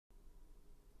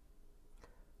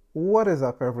What is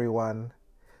up, everyone?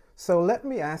 So, let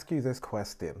me ask you this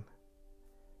question.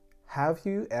 Have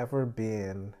you ever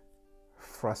been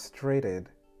frustrated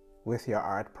with your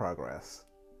art progress?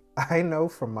 I know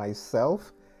for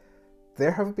myself,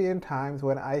 there have been times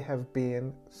when I have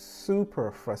been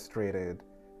super frustrated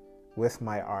with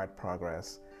my art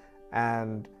progress.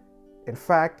 And in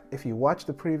fact, if you watched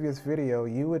the previous video,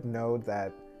 you would know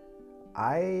that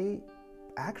I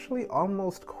actually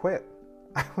almost quit.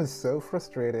 I was so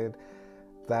frustrated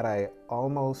that I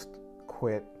almost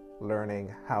quit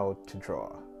learning how to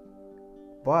draw.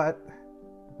 But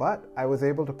I was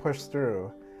able to push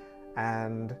through,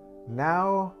 and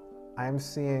now I'm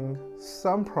seeing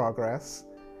some progress,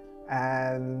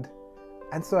 and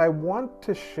so I want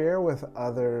to share with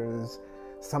others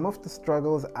some of the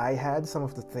struggles I had, some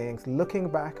of the things looking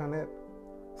back on it,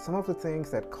 some of the things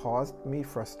that caused me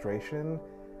frustration,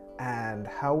 and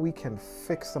how we can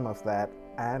fix some of that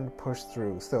and push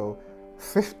through. So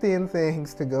 15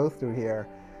 things to go through here.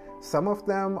 Some of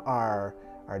them are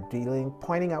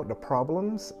pointing out the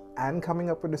problems and coming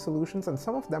up with the solutions, and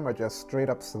some of them are just straight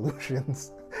up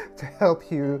solutions to help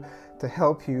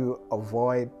you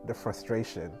avoid the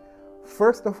frustration.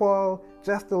 First of all,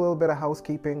 just a little bit of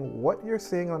housekeeping. What you're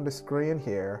seeing on the screen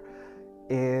here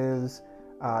is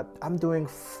I'm doing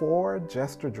 4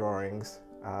 gesture drawings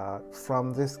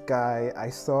from this guy.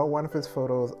 I saw one of his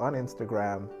photos on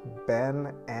Instagram,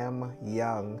 Ben M.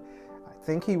 Young. I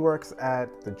think he works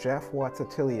at the Jeff Watts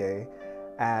Atelier,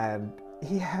 and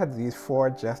he had these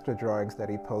 4 gesture drawings that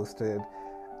he posted,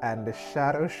 and the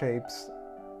shadow shapes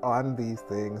on these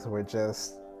things were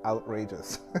just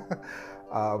outrageous.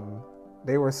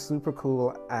 They were super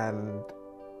cool, and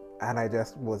I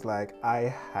just was like,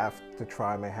 I have to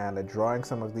try my hand at drawing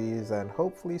some of these, and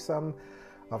hopefully some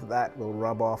of that will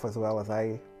rub off as well as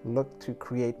I look to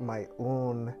create my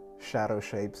own shadow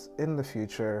shapes in the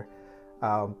future.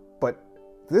 But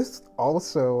this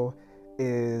also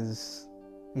is,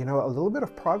 a little bit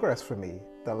of progress for me.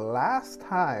 The last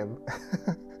time,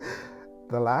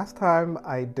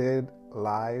 I did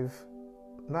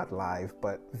not live,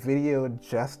 but video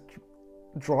gesture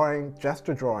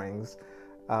drawings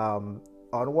on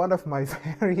one of my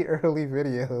very early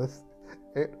videos,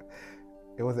 it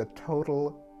was a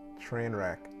total train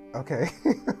wreck. Okay.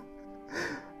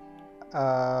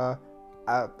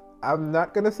 I'm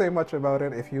not gonna say much about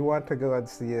it. If you want to go and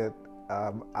see it,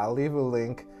 I'll leave a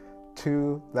link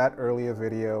to that earlier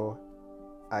video.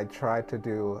 I tried to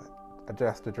do a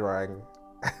gesture drawing.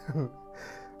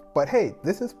 But hey,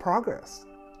 this is progress.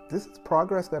 This is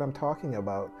progress that I'm talking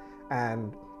about.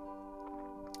 And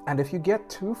if you get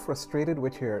too frustrated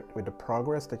with the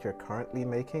progress that you're currently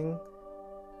making,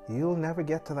 you'll never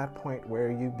get to that point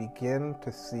where you begin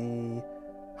to see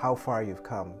how far you've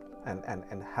come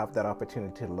and have that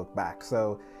opportunity to look back.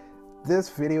 So this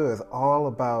video is all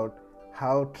about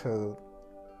how to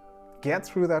get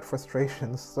through that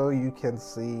frustration so you can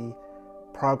see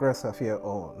progress of your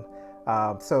own.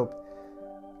 So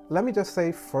let me just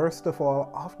say, first of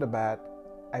all, off the bat,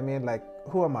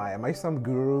 who am I? Am I some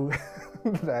guru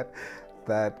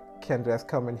that can just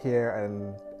come in here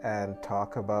and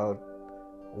talk about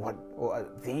what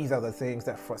these are the things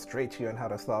that frustrate you and how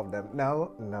to solve them?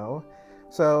 No.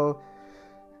 So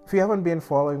if you haven't been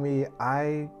following me,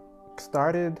 I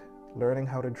started learning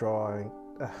how to draw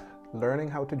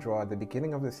at the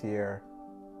beginning of this year,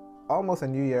 almost a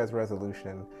New Year's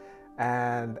resolution.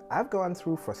 And I've gone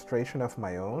through frustration of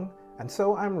my own, and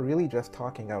so I'm really just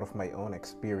talking out of my own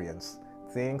experience,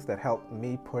 things that helped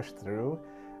me push through.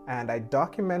 And I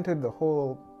documented the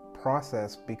whole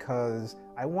process because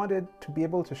I wanted to be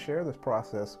able to share this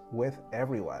process with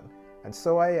everyone. And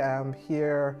so I am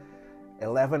here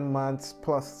 11 months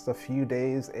plus a few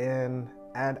days in,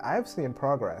 and I've seen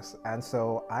progress. And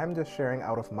so I'm just sharing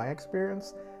out of my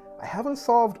experience. I haven't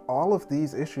solved all of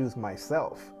these issues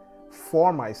myself.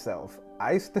 For myself,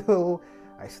 I still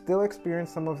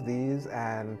experience some of these,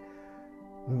 and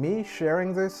me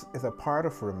sharing this is a part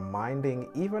of reminding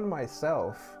even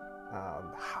myself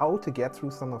how to get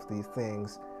through some of these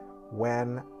things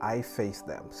when I face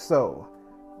them. So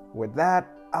with that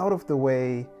out of the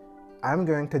way, I'm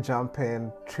going to jump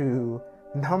in to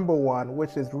number 1,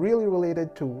 which is really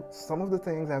related to some of the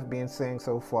things I've been saying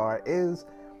so far. Is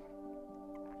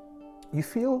you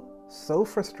feel so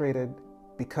frustrated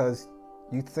because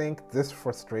you think this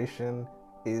frustration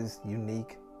is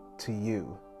unique to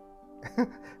you.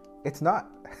 It's not.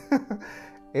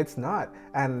 It's not.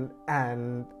 And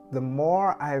the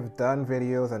more I've done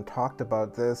videos and talked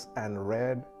about this and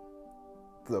read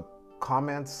the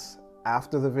comments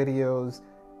after the videos,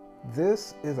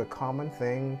 this is a common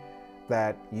thing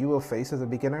that you will face as a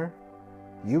beginner.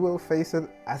 You will face it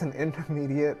as an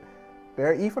intermediate. There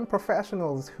are even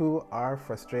professionals who are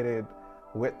frustrated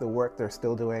with the work they're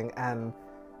still doing, and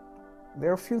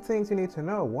there are a few things you need to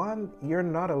know. One, you're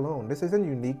not alone. This isn't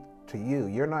unique to you.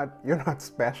 You're not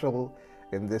special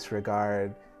in this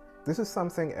regard. This is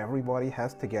something everybody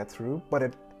has to get through, but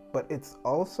it's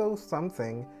also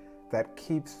something that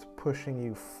keeps pushing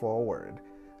you forward.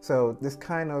 So this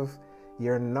kind of,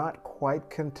 you're not quite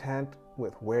content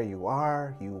with where you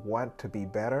are, you want to be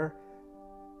better.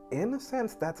 In a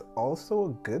sense, that's also a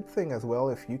good thing as well.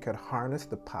 If you can harness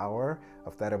the power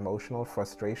of that emotional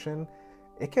frustration,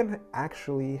 it can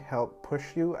actually help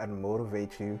push you and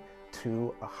motivate you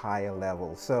to a higher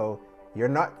level. So you're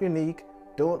not unique.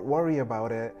 Don't worry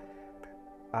about it.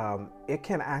 It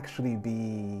can actually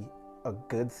be a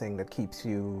good thing that keeps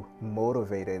you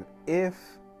motivated if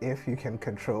you can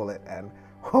control it. And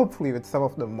hopefully with some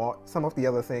of the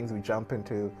other things we jump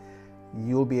into,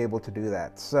 you'll be able to do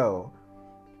that. So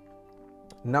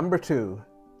number 2,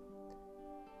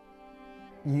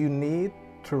 you need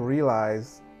to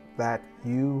realize that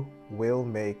you will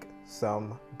make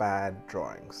some bad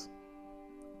drawings.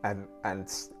 And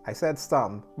I said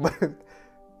some, but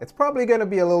it's probably going to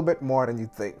be a little bit more than you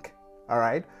think. All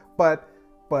right? But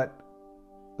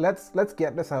let's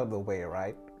get this out of the way,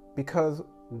 right? Because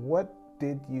what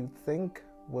did you think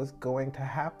was going to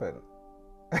happen?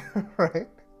 Right?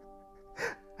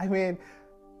 I mean,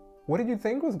 what did you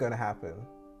think was going to happen?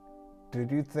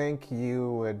 Did you think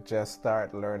you would just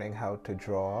start learning how to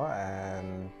draw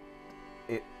and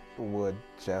it would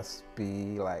just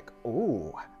be like,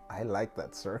 ooh, I like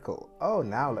that circle. Oh,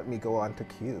 now let me go on to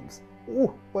cubes.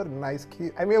 Ooh, what a nice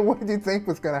cube. I mean, what did you think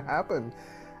was going to happen?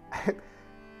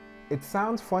 It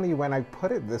sounds funny when I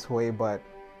put it this way, but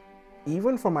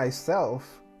even for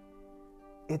myself,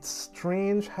 it's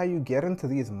strange how you get into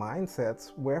these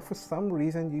mindsets where for some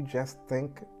reason you just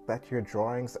think that your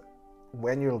drawings,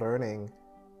 when you're learning,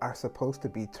 are supposed to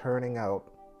be turning out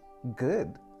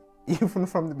good, even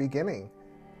from the beginning.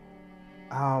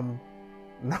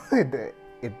 No,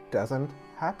 it doesn't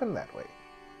happen that way.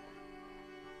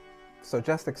 So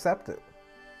just accept it.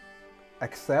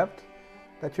 Accept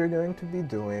that you're going to be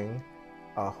doing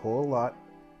a whole lot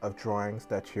of drawings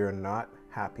that you're not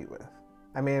happy with.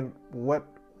 I mean, what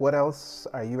else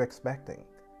are you expecting?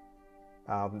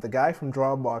 The guy from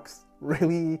Drawbox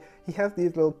really, he has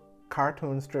these little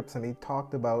cartoon strips and he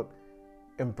talked about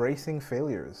embracing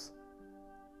failures.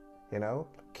 You know,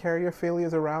 carry your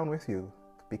failures around with you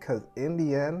because in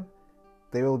the end,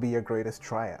 they will be your greatest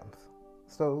triumph.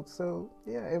 So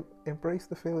yeah, embrace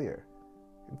the failure.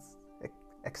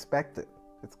 Expect it.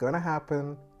 It's gonna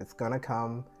happen. It's gonna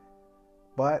come,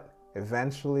 but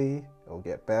eventually it'll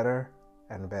get better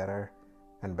and better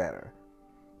and better.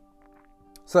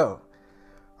 So,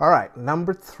 all right,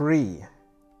 number 3.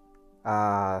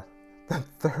 The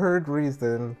third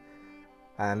reason,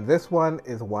 and this one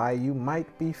is why you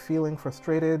might be feeling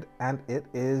frustrated, and it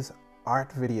is art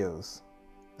videos.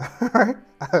 All right?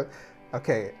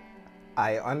 Okay,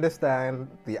 I understand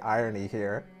the irony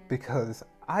here because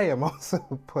I am also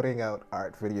putting out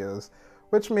art videos,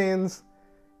 which means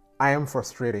I am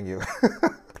frustrating you.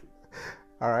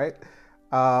 All right?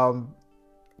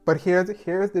 But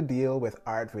here's the deal with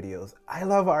art videos. I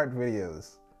love art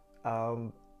videos.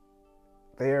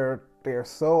 They're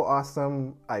so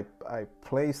awesome. I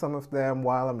play some of them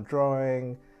while I'm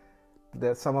drawing.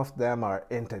 Some of them are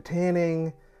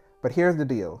entertaining. But here's the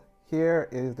deal. Here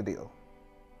is the deal.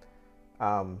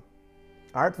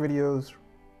 Art videos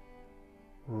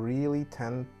really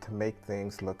tend to make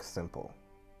things look simple.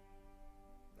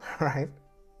 Right?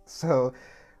 So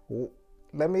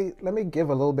let me give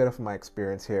a little bit of my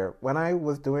experience here. When I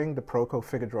was doing the Proko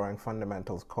Figure Drawing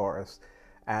Fundamentals course,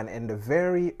 and in the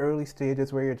very early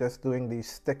stages where you're just doing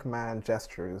these stickman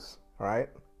gestures, right?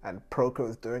 And Proko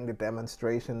is doing the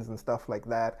demonstrations and stuff like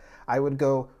that, I would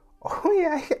go, oh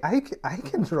yeah, I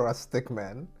can draw a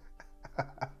stickman.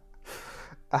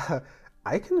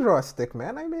 I can draw a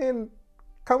stickman. I mean,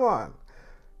 come on.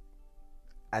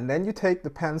 And then you take the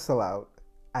pencil out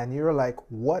and you're like,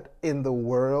 what in the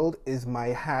world is my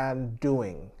hand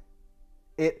doing?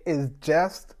 It is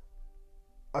just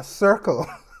a circle.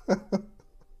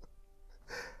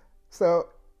 So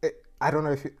I don't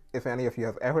know if any of you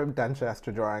have ever done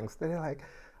gesture drawings. They're like,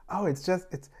 oh, it's just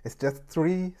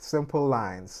 3 simple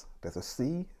lines. There's a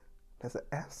C, there's an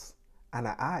S, and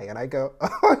an I. And I go,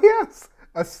 oh yes,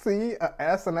 a C, a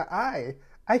S, and an I.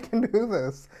 I can do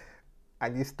this.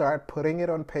 And you start putting it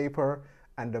on paper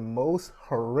and the most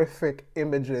horrific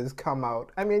images come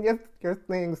out. I mean, your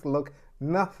things look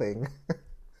nothing.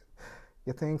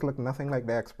 Your things look nothing like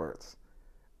the experts.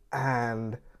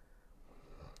 And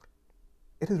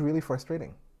it is really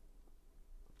frustrating.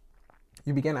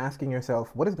 You begin asking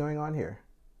yourself, what is going on here?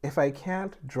 If I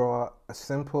can't draw a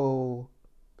simple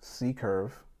C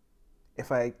curve,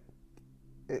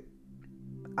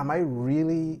 am I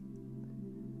really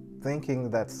thinking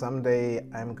that someday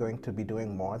I'm going to be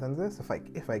doing more than this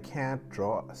if I can't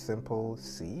draw a simple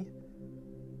C?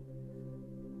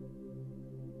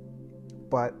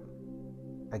 But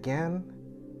again,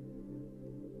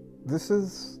 this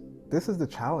is the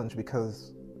challenge,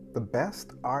 because the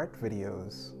best art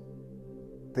videos,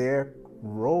 their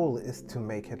role is to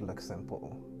make it look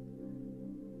simple.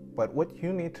 But what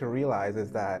you need to realize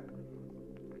is that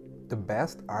the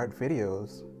best art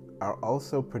videos are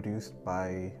also produced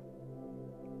by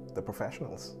the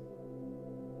professionals.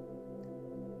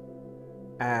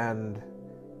 And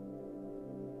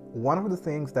one of the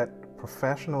things that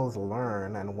professionals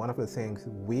learn, and one of the things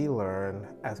we learn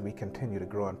as we continue to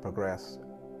grow and progress,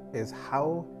 is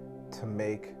how to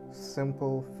make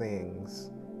simple things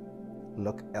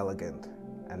look elegant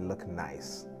and look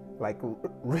nice. Like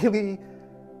really,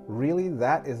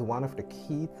 that is one of the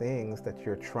key things that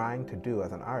you're trying to do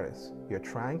as an artist. You're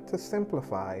trying to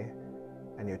simplify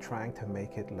and you're trying to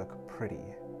make it look pretty.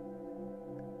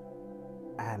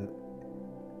 And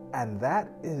that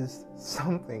is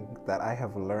something that I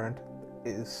have learned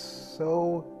is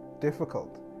so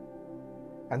difficult.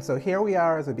 And so here we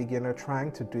are as a beginner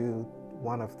trying to do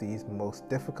one of these most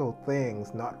difficult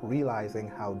things, not realizing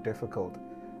how difficult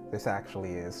this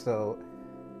actually is. So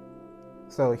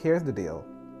here's the deal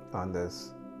on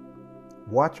this.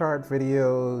 Watch art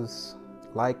videos,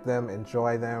 like them,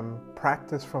 enjoy them,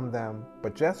 practice from them,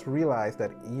 but just realize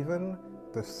that even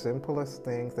the simplest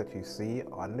things that you see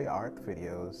on the art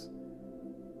videos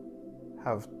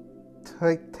have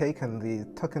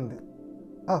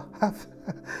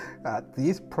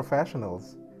these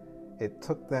professionals, it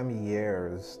took them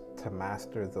years to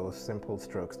master those simple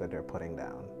strokes that they're putting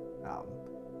down.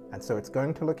 And so it's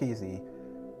going to look easy,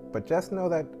 but just know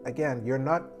that, again, you're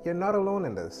not alone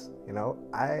in this. You know,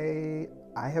 I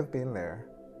have been there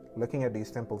looking at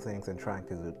these simple things and trying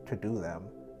to do them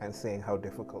and seeing how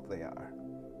difficult they are.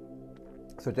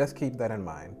 So just keep that in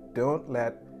mind. Don't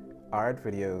let art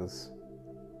videos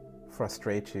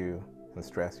frustrate you and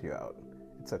stress you out.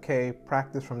 It's okay,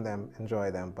 practice from them,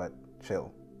 enjoy them, but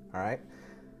chill, all right?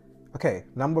 Okay,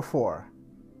 number 4.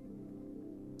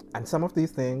 And some of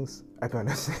these things are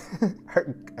gonna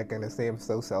seem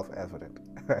so self-evident,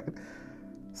 right?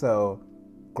 So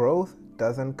growth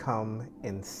doesn't come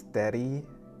in steady,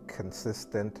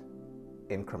 consistent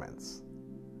increments,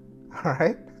 all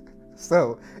right?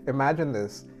 So imagine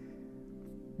this.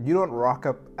 You don't rock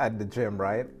up at the gym,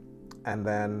 right? And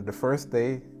then the first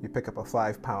day you pick up a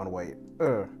 5-pound weight.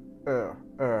 You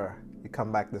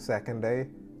come back the second day,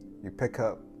 you pick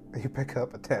up a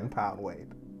 10-pound weight.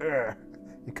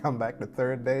 You come back the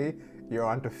third day, you're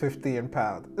on to 15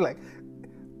 pounds. Like,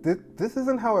 this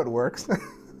isn't how it works.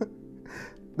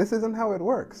 This isn't how it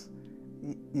works.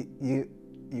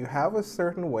 You have a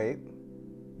certain weight,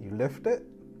 you lift it,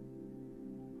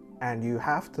 and you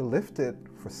have to lift it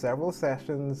for several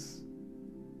sessions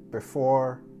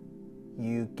before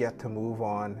you get to move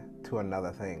on to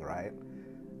another thing, right?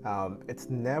 It's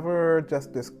never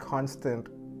just this constant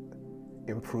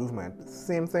improvement.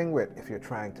 Same thing with if you're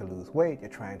trying to lose weight, you're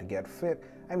trying to get fit.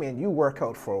 I mean, you work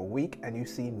out for a week and you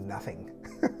see nothing,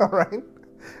 all right?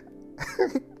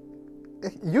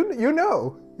 You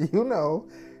know,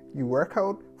 you work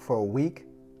out for a week,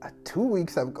 2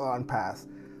 weeks have gone past,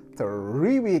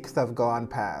 3 weeks have gone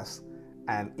past,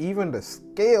 and even the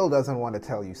scale doesn't want to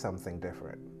tell you something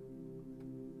different.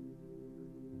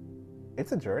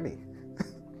 It's a journey.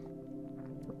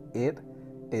 It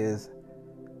is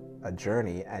a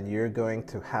journey, and you're going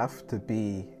to have to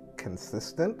be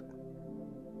consistent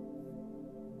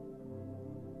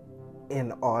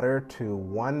in order to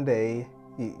one day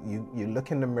you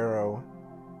look in the mirror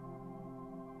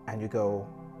and you go,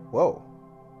 whoa,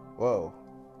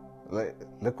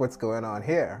 look what's going on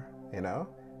here, you know?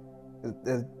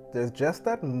 There's just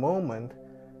that moment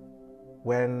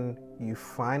when you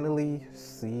finally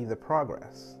see the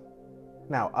progress.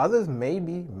 Now, others may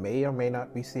or may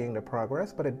not be seeing the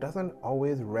progress, but it doesn't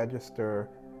always register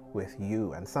with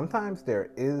you. And sometimes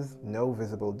there is no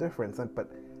visible difference.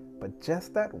 But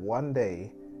just that one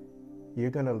day, you're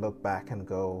going to look back and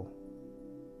go,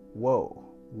 whoa,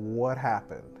 what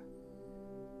happened?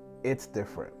 It's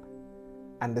different.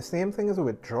 And the same thing is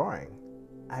with drawing.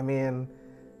 I mean,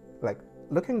 like,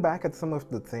 looking back at some of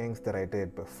the things that I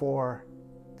did before,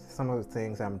 some of the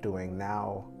things I'm doing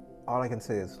now, all I can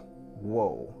say is,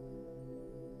 whoa.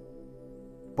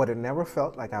 But it never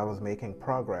felt like I was making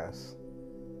progress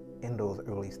in those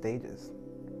early stages.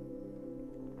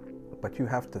 But you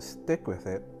have to stick with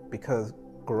it, because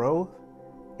growth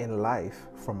in life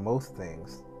for most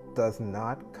things does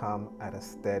not come at a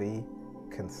steady,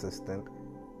 consistent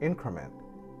increment.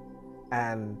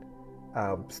 And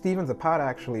Stephen Zapata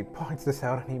actually points this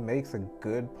out, and he makes a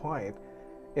good point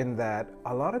in that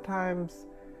a lot of times,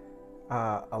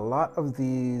 a lot of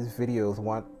these videos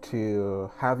want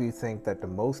to have you think that the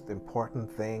most important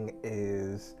thing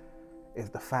is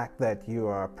the fact that you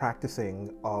are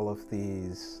practicing all of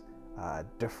these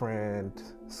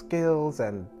different skills,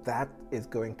 and that is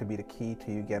going to be the key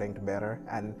to you getting better.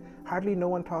 And hardly no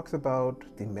one talks about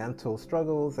the mental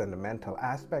struggles and the mental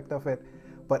aspect of it.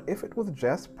 But if it was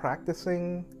just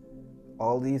practicing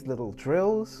all these little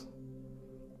drills,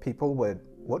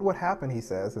 what would happen, he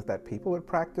says, is that people would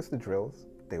practice the drills,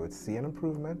 they would see an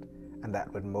improvement, and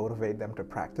that would motivate them to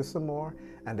practice some more,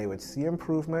 and they would see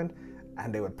improvement,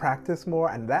 and they would practice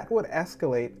more, and that would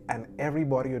escalate, and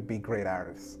everybody would be great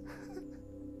artists.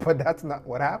 But that's not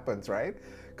what happens, right?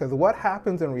 Because what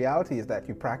happens in reality is that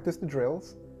you practice the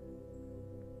drills,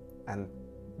 and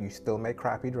you still make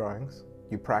crappy drawings.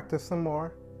 You practice some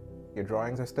more, your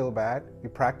drawings are still bad. You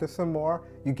practice some more,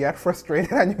 you get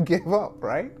frustrated, and you give up,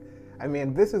 right? I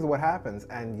mean, this is what happens,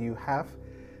 and you have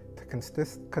to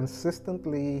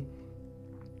consistently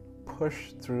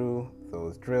push through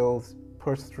those drills,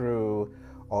 push through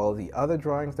all the other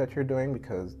drawings that you're doing,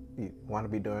 because you want to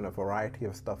be doing a variety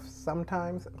of stuff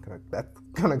sometimes. That's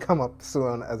going to come up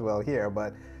soon as well here,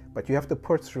 but you have to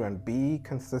push through and be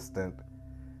consistent,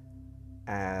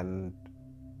 and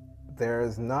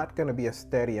there's not going to be a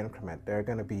steady increment. There are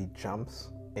going to be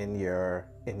jumps in your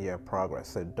progress.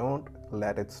 So don't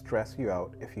let it stress you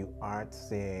out if you aren't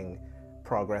seeing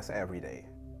progress every day.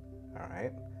 All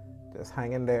right, just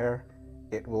hang in there.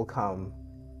 It will come.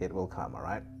 It will come. All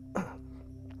right.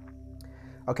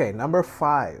 Okay, number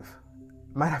 5.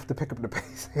 Might have to pick up the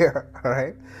pace here. All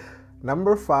right.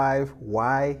 Number 5,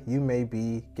 why you may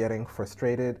be getting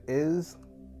frustrated is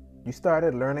you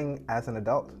started learning as an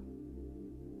adult.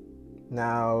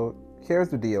 Now, here's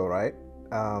the deal, right?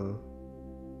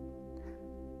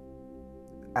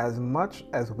 As much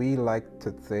as we like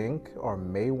to think, or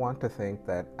may want to think,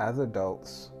 that as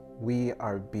adults we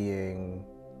are being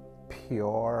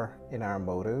pure in our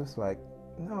motives, like,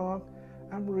 no,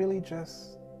 I'm really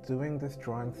just doing this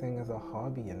drawing thing as a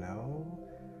hobby, you know.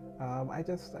 I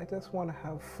just want to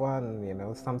have fun, you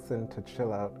know, something to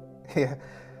chill out.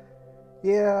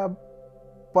 Yeah,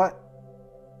 but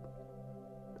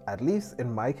at least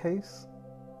in my case,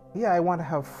 yeah, I want to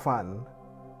have fun,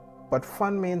 but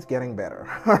fun means getting better.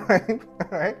 All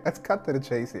right, let's cut to the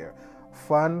chase here.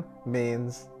 Fun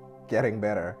means getting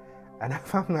better, and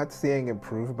if I'm not seeing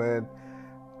improvement,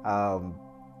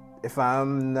 if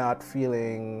I'm not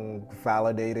feeling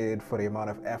validated for the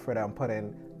amount of effort I'm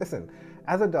putting, listen,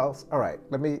 as adults, all right,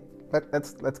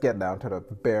 let's get down to the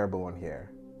bare bone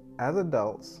here. As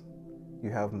adults,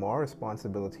 you have more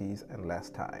responsibilities and less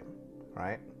time,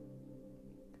 right?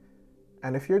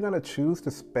 And if you're going to choose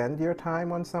to spend your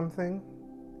time on something,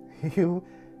 you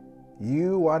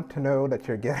want to know that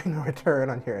you're getting a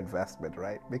return on your investment,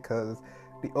 right? Because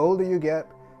the older you get,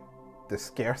 the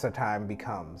scarcer time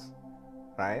becomes,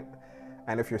 right?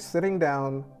 And if you're sitting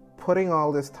down, putting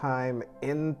all this time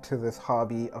into this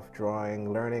hobby of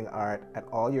drawing, learning art, and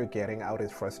all you're getting out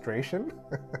is frustration,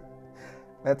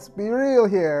 let's be real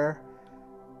here.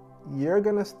 You're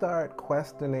going to start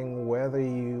questioning whether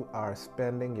you are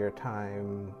spending your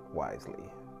time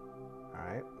wisely. All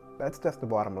right? That's just the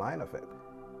bottom line of it.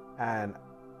 And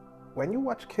when you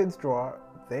watch kids draw,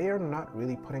 they are not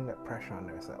really putting that pressure on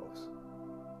themselves.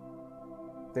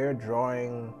 They're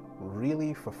drawing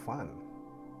really for fun.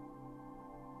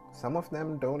 Some of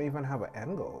them don't even have an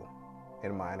end goal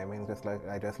in mind. I mean,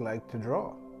 I just like to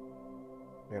draw,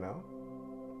 you know?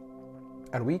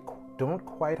 And we don't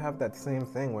quite have that same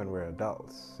thing when we're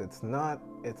adults. It's not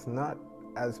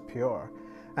as pure.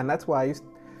 And that's why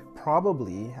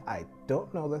I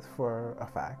don't know this for a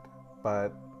fact,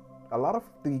 but a lot of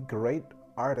the great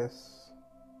artists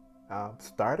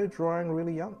started drawing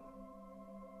really young.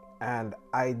 And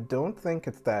I don't think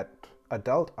it's that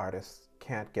adult artists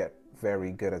can't get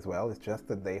very good as well. It's just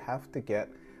that we have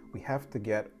to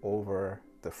get over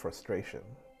the frustration,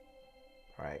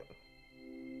 right?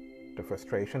 The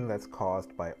frustration that's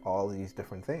caused by all these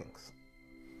different things.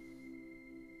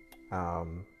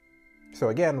 So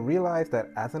again, realize that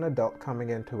as an adult coming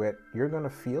into it, you're going to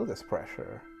feel this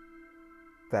pressure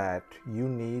that you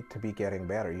need to be getting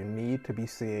better. You need to be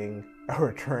seeing a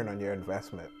return on your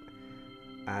investment.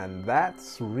 And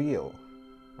that's real,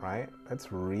 right?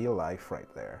 That's real life right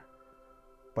there.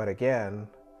 But again,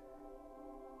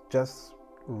 just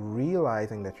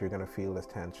realizing that you're going to feel this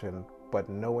tension, but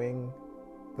knowing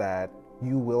that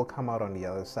you will come out on the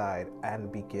other side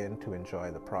and begin to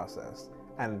enjoy the process.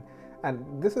 And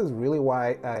this is really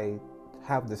why I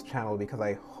have this channel, because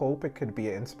I hope it could be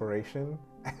an inspiration.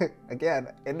 Again,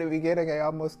 in the beginning I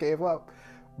almost gave up,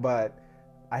 but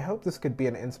I hope this could be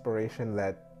an inspiration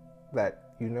that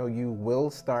you know, you will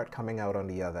start coming out on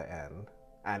the other end.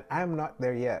 And I'm not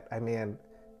there yet. I mean,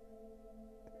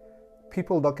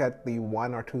 people look at the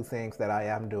 1 or 2 things that I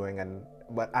am doing,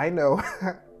 but I know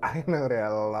I know there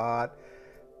are a lot.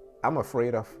 I'm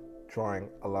afraid of drawing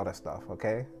a lot of stuff,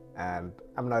 okay? And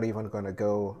I'm not even going to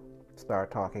go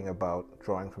start talking about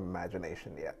drawing from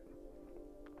imagination yet.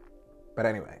 But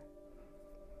anyway,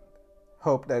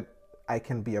 hope that I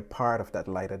can be a part of that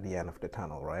light at the end of the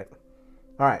tunnel, right?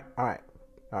 All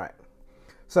right.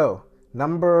 So,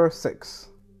 number 6.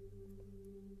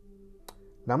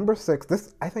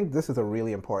 I think this is a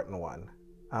really important one.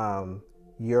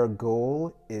 Your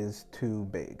goal is too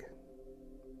big.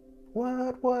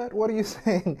 What are you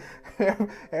saying?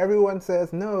 Everyone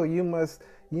says, no, you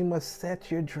must set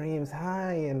your dreams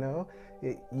high, you know?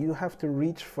 You have to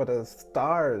reach for the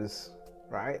stars,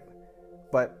 right?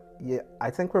 But yeah,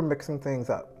 I think we're mixing things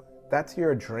up. That's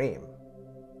your dream.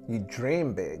 You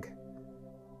dream big.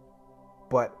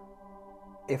 But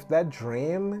if that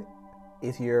dream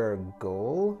is your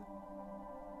goal,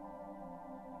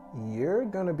 you're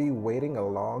gonna be waiting a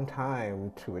long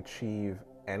time to achieve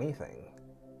anything.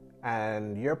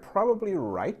 And you're probably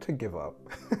right to give up.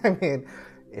 I mean,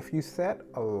 if you set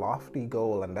a lofty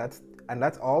goal and that's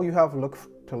all you have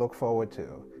to look forward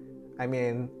to, I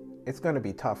mean, it's going to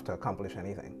be tough to accomplish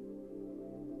anything.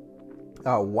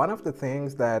 One of the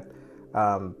things that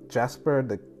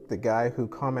Jasper, the guy who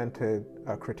commented,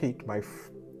 critiqued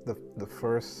the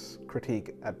first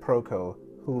critique at Proco,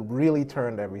 who really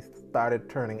started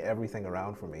turning everything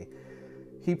around for me.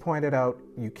 He pointed out,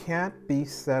 you can't be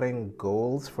setting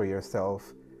goals for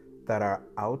yourself that are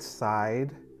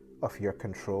outside of your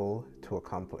control to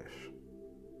accomplish,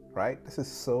 right? This is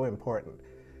so important.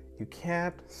 You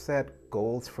can't set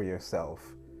goals for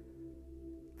yourself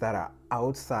that are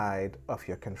outside of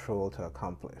your control to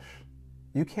accomplish.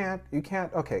 You can't,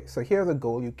 okay, so here's a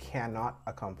goal you cannot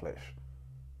accomplish.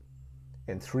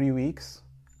 In 3 weeks,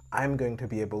 I'm going to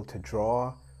be able to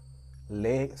draw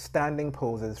standing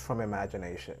poses from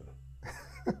imagination.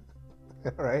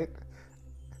 Right?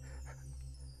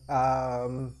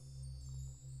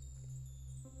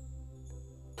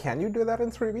 Can you do that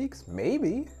in 3 weeks?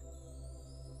 Maybe.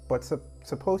 But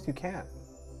suppose you can't.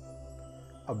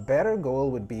 A better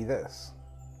goal would be this.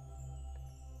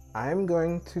 I'm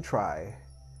going to try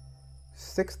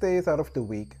 6 days out of the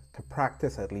week to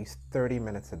practice at least 30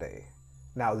 minutes a day.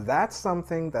 Now that's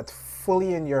something that's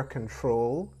fully in your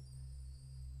control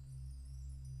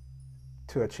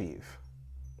to achieve.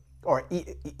 Or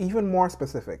even more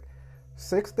specific,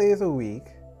 6 days a week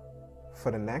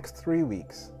for the next 3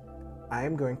 weeks, I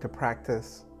am going to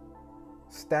practice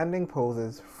standing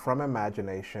poses from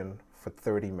imagination for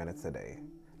 30 minutes a day.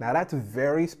 Now that's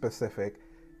very specific.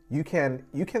 You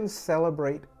can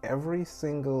celebrate every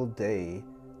single day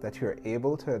that you're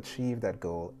able to achieve that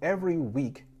goal. Every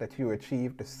week that you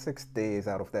achieve the 6 days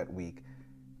out of that week,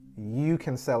 you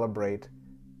can celebrate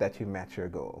that you met your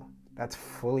goal. That's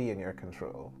fully in your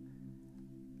control.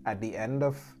 At the end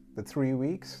of the 3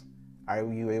 weeks, are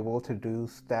you able to do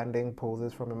standing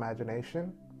poses from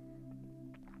imagination?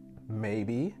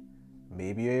 Maybe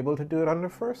you're able to do it on the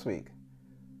first week.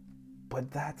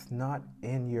 But that's not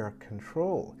in your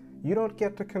control. You don't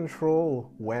get to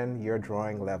control when your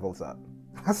drawing levels up.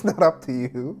 That's not up to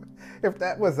you. If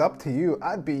that was up to you,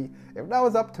 if that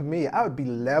was up to me, I would be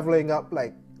leveling up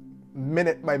like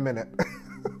minute by minute.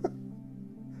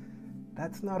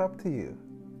 That's not up to you.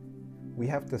 We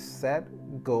have to set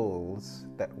goals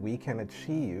that we can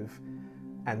achieve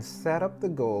and set up the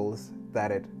goals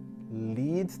that it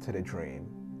leads to the dream.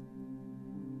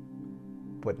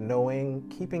 But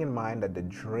keeping in mind that the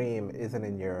dream isn't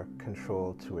in your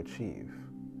control to achieve,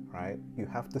 right? You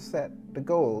have to set the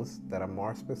goals that are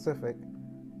more specific,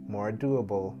 more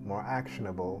doable, more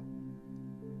actionable,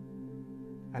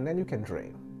 and then you can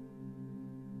dream.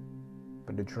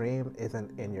 But the dream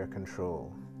isn't in your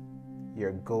control.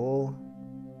 Your goal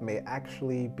may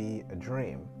actually be a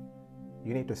dream.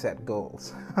 You need to set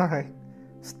goals, all right?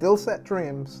 Still set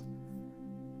dreams,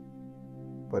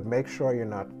 but make sure you're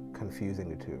not confusing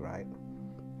the two, right?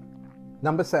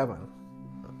 Number 7,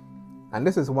 and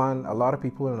this is one a lot of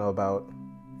people will know about,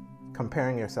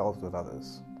 comparing yourselves with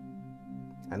others.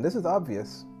 And this is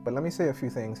obvious, but let me say a few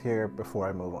things here before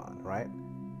I move on, right?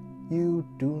 You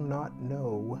do not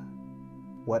know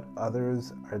what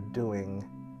others are doing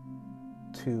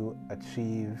to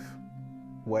achieve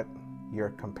what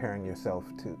you're comparing yourself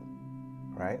to,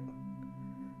 right?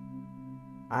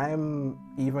 I'm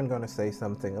even going to say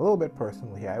something a little bit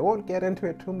personal here. I won't get into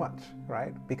it too much,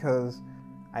 right? Because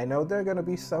I know there are going to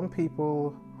be some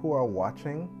people who are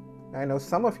watching. I know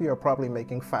some of you are probably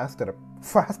making faster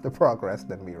progress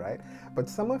than me, right? But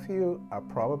some of you are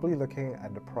probably looking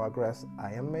at the progress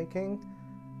I am making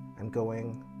and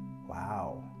going,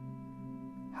 wow,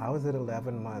 how is it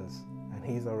 11 months and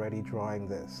he's already drawing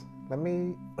this? Let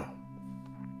me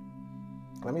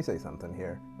say something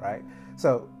here, right?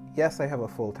 So yes, I have a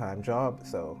full-time job,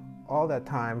 so all that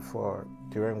time for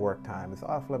during work time is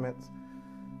off limits.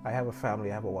 I have a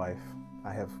family, I have a wife,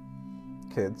 I have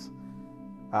kids.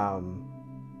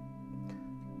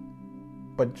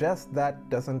 But just that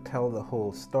doesn't tell the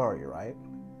whole story, right?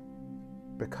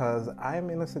 Because I'm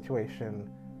in a situation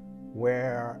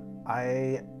where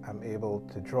I am able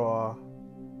to draw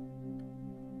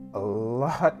a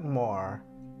lot more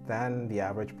than the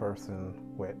average person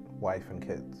with wife and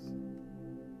kids,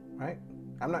 right?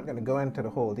 I'm not going to go into the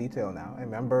whole detail now.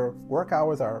 Remember, work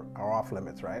hours are off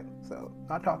limits, right? So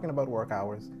not talking about work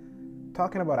hours,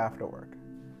 talking about after work.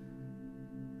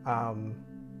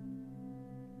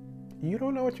 You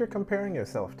don't know what you're comparing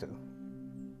yourself to.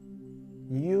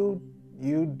 You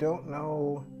don't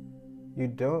know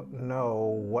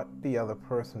what the other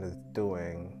person is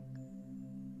doing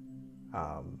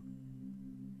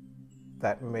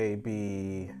that may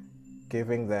be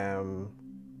giving them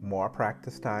more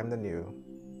practice time than you.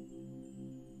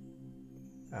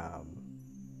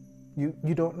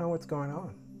 You don't know what's going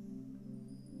on.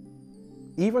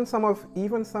 Even some of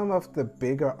the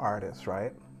bigger artists,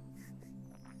 right,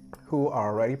 who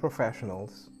are already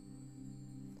professionals.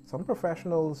 Some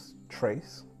professionals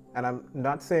trace, and I'm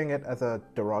not saying it as a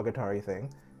derogatory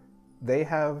thing. They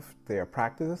have their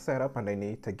practices set up and they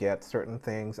need to get certain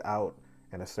things out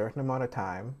in a certain amount of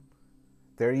time.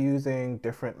 They're using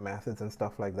different methods and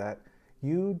stuff like that.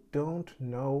 You don't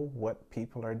know what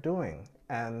people are doing.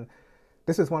 And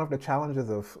this is one of the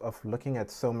challenges of looking at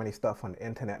so many stuff on the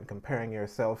internet and comparing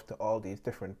yourself to all these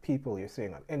different people you're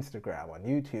seeing on Instagram, on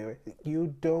YouTube.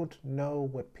 You don't know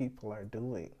what people are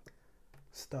doing.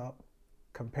 Stop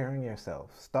comparing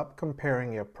yourself. Stop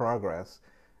comparing your progress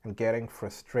and getting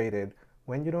frustrated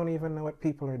when you don't even know what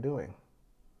people are doing.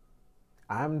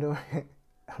 I'm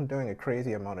doing a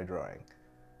crazy amount of drawing.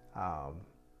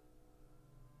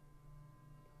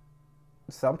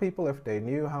 Some people, if they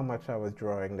knew how much I was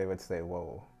drawing, they would say,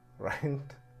 whoa, right?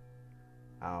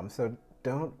 So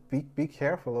don't be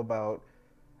careful about,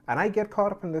 and I get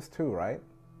caught up in this too, right?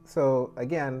 So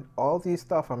again, all these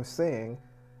stuff I'm saying,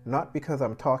 not because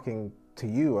I'm talking to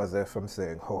you as if I'm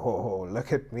saying, ho,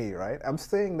 look at me, right? I'm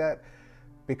saying that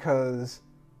because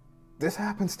this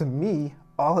happens to me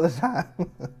all the time,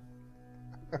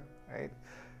 right?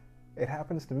 It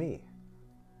happens to me.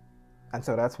 And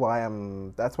so that's why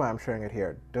I'm sharing it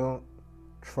here. Don't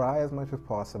try as much as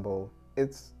possible.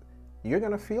 You're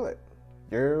gonna feel it.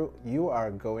 You are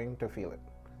going to feel it,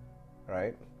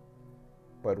 right?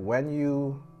 But when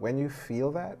you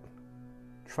feel that,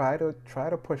 try to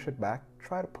push it back.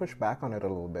 Try to push back on it a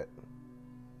little bit,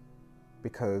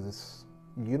 because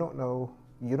you don't know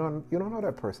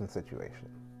that person's situation.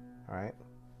 All right.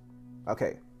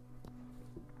 Okay.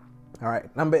 All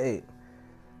right. Number 8.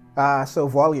 So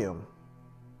volume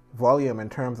in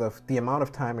terms of the amount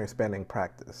of time you're spending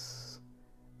practice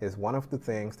is one of the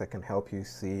things that can help you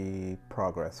see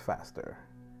progress faster.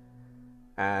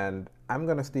 And I'm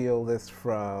going to steal this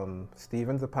from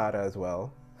Steven Zapata as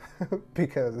well,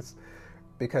 because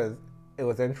it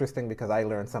was interesting, because I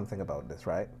learned something about this,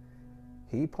 right?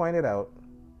 He pointed out,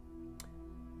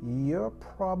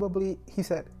 he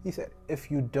said,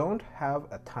 if you don't have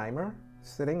a timer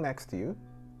sitting next to you,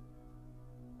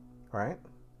 right?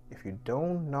 If you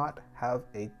do not have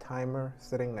a timer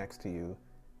sitting next to you,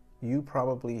 you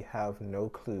probably have no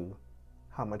clue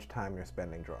how much time you're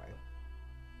spending drawing.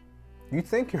 You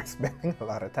think you're spending a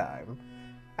lot of time.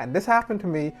 And this happened to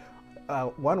me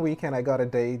one weekend. I got a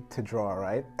day to draw,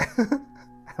 right?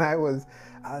 And I was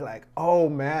like, oh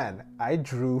man, I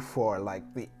drew for like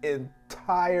the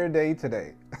entire day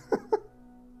today.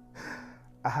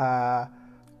 But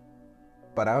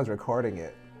I was recording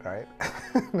it, right?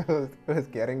 It was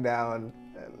getting down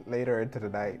later into the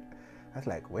night. I was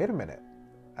like, wait a minute.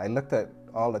 I looked at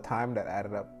all the time that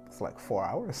added up. It's like 4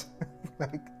 hours.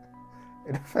 Like,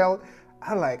 it felt,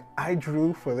 I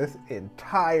drew for this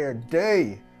entire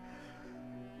day.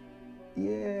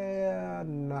 Yeah,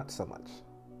 not so much.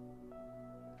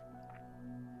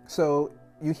 So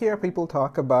you hear people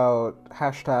talk about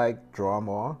hashtag draw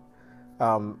more,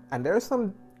 and there's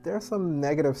some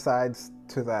negative sides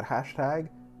to that hashtag,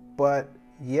 but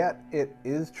yet it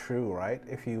is true, right?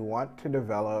 If you want to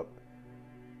develop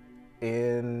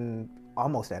in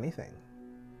almost anything,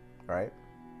 right?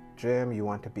 Gym, you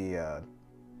want to be a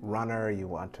runner, you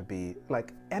want to be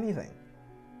like anything.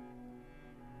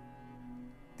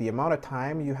 The amount of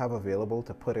time you have available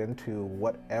to put into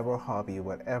whatever hobby,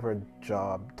 whatever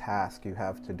job, task you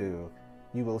have to do,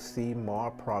 you will see more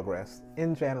progress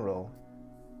in general,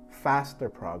 faster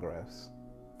progress,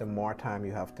 the more time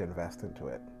you have to invest into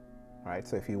it, right?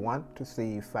 So if you want to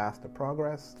see faster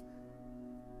progress,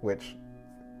 which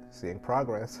seeing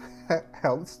progress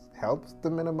helps to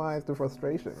minimize the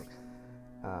frustration,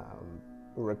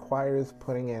 requires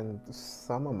putting in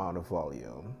some amount of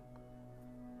volume.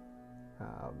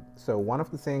 So one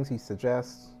of the things he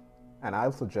suggests, and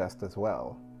I'll suggest as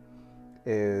well,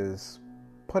 is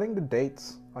putting the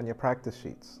dates on your practice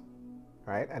sheets,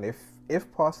 right? And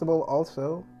if possible,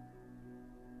 also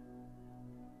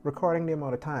recording the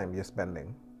amount of time you're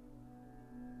spending.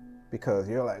 Because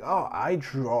you're like, oh, I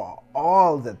draw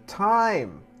all the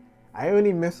time. I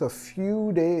only miss a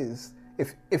few days.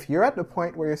 If you're at the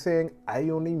point where you're saying, I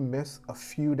only miss a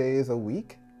few days a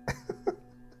week,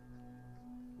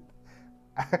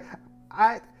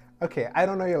 okay, I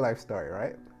don't know your life story,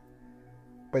 right?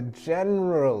 But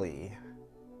generally,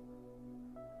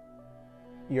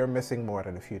 you're missing more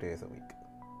than a few days a week.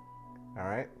 All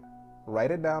right?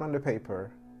 Write it down on the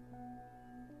paper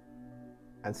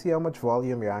and see how much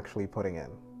volume you're actually putting in.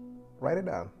 Write it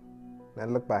down,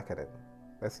 then look back at it.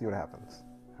 Let's see what happens.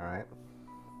 All right?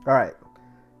 All right.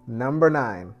 Number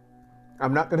 9.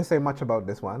 I'm not going to say much about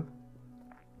this one,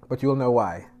 but you'll know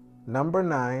why. Number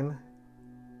 9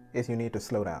 is you need to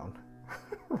slow down,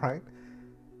 right?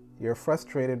 You're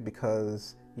frustrated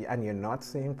and you're not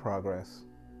seeing progress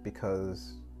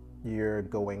because you're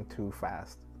going too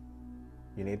fast.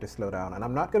 You need to slow down. And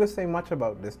I'm not going to say much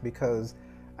about this because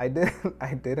I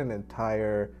did an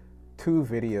entire 2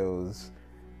 videos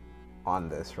on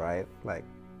this, right? Like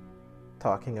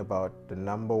talking about the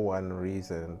number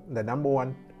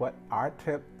one art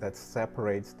tip that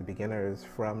separates the beginners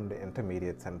from the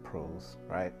intermediates and pros,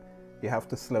 right? You have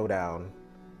to slow down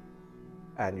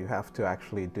and you have to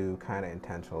actually do kind of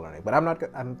intentional learning. But I'm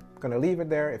going to leave it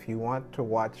there. If you want to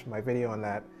watch my video on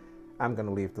that, I'm going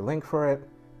to leave the link for it.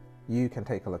 You can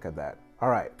take a look at that. All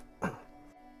right.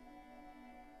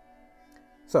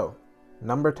 So,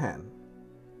 number 10.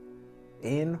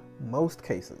 In most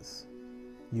cases,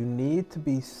 you need to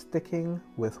be sticking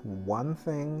with one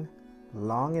thing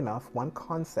long enough, one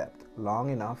concept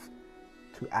long enough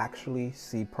to actually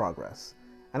see progress.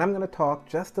 And I'm going to talk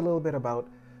just a little bit about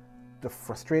the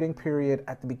frustrating period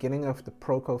at the beginning of the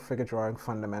Proko Figure Drawing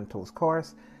Fundamentals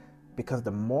course, because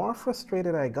the more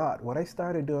frustrated I got, what I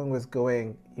started doing was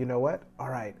going, you know what? All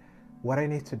right, what I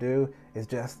need to do is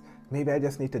maybe I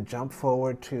just need to jump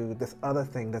forward to this other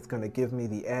thing that's going to give me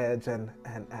the edge, and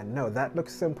no, that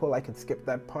looks simple. I can skip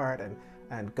that part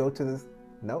and go to this.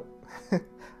 Nope.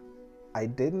 I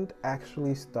didn't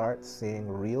actually start seeing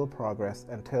real progress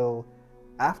until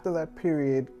after that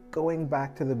period, going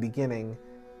back to the beginning,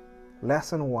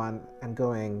 lesson 1, and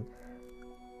going,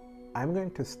 I'm going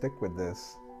to stick with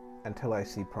this until I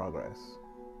see progress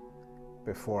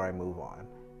before I move on,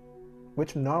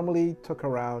 which normally took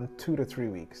around 2 to 3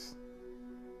 weeks.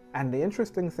 And the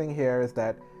interesting thing here is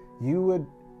that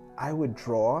I would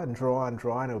draw and draw and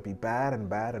draw, and it would be bad and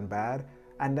bad and bad.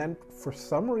 And then for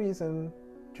some reason,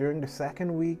 during the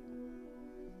 2nd week,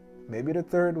 maybe the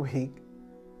 3rd week,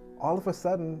 all of a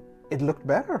sudden, it looked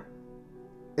better.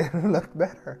 It looked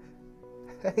better.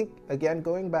 I think, again,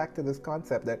 going back to this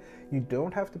concept that you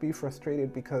don't have to be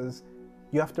frustrated, because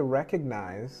you have to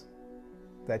recognize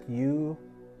that you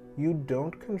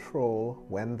don't control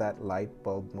when that light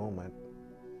bulb moment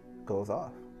goes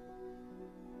off.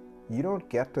 You don't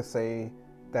get to say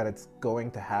that it's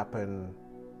going to happen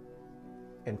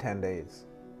in 10 days.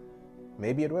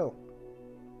 Maybe it will.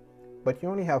 But you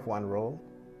only have one role.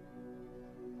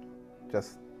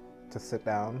 Just to sit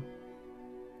down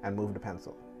and move the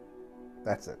pencil.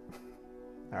 That's it.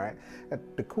 All right.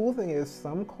 The cool thing is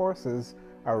some courses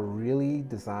are really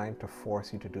designed to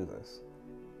force you to do this.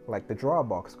 Like the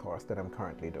Drawbox course that I'm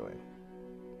currently doing.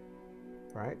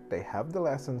 Right? They have the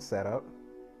lesson set up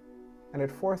and it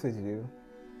forces you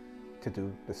to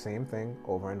do the same thing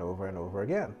over and over and over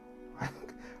again.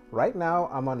 Right now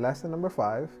I'm on lesson number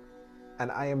 5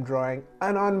 and I am drawing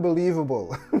an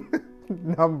unbelievable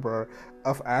number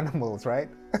of animals, right?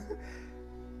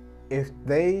 If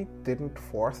they didn't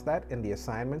force that in the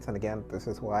assignments, and again, this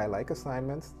is why I like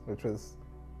assignments, which is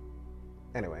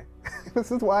Anyway,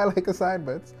 this is why I like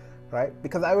assignments, right?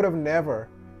 Because I would have never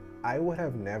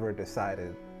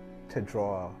decided to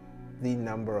draw the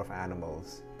number of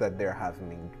animals that they're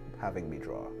having me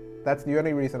draw. That's the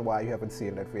only reason why you haven't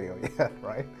seen that video yet,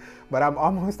 right? But I'm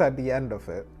almost at the end of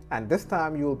it. And this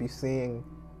time you will be seeing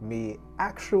me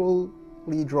actually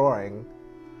drawing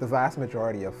the vast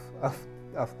majority of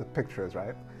the pictures,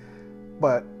 right?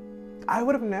 But I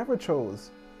would have never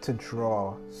chose to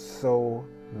draw so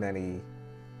many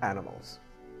animals.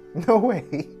 No way.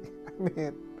 I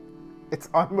mean, it's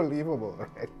unbelievable,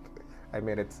 right? I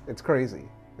mean, it's crazy.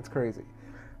 It's crazy.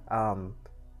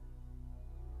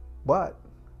 But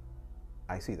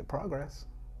I see the progress.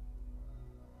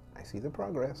 I see the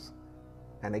progress.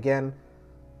 And again,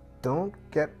 don't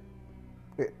get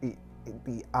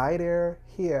the idea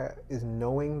here is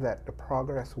knowing that the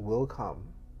progress will come,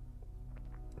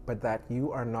 but that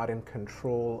you are not in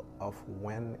control of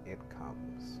when it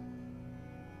comes.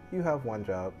 You have one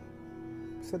job.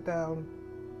 Sit down,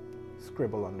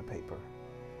 scribble on the paper.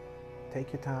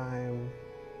 Take your time,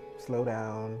 slow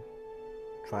down,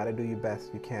 try to do your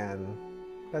best you can.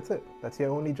 That's it. That's your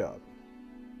only job.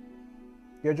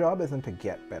 Your job isn't to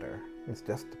get better. It's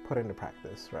just to put into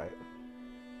practice, right?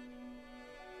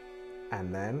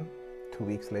 And then 2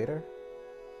 weeks later,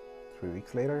 3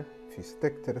 weeks later, if you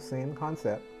stick to the same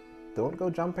concept, don't go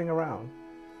jumping around.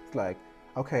 It's like,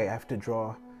 okay, I have to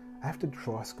draw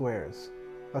squares.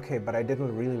 Okay, but I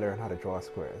didn't really learn how to draw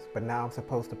squares. But now I'm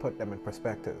supposed to put them in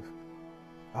perspective.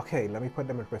 Okay, let me put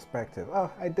them in perspective.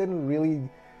 Oh, I didn't really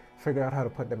figure out how to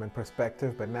put them in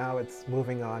perspective, but now it's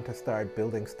moving on to start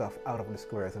building stuff out of the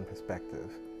squares in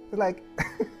perspective. It's like,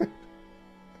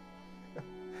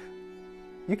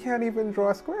 you can't even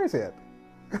draw squares yet.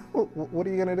 What are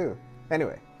you gonna do?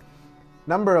 Anyway,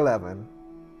 number 11.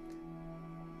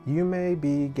 You may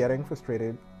be getting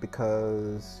frustrated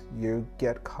because you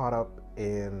get caught up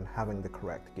in having the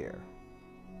correct gear.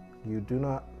 You do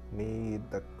not need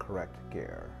the correct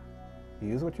gear.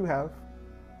 Use what you have,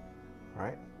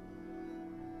 right?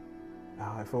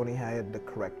 If only I had the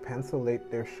correct pencil.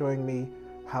 They're showing me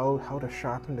how to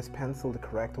sharpen this pencil the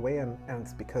correct way, and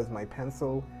it's because my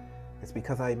pencil, it's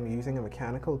because I'm using a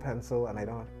mechanical pencil and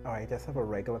I just have a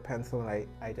regular pencil and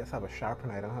I just have a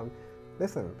sharpener. I don't have,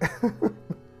 listen,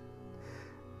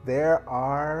 there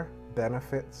are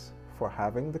benefits for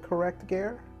having the correct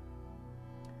gear,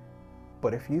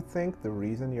 but if you think the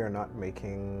reason you're not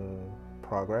making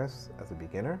progress as a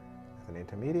beginner, as an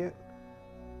intermediate,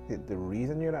 the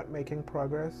reason you're not making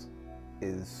progress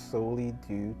is solely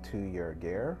due to your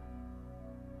gear,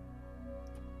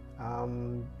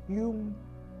 you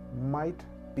might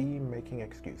be making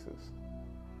excuses.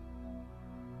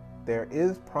 There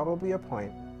is probably a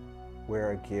point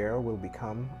where a gear will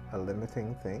become a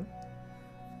limiting thing,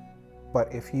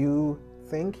 but if you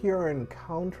think you're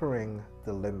encountering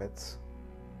the limits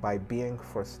by being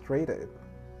frustrated,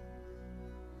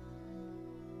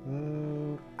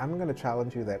 I'm going to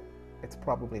challenge you that it's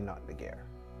probably not the gear.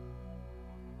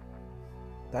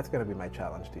 That's going to be my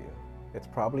challenge to you. It's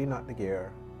probably not the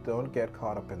gear. Don't get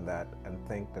caught up in that and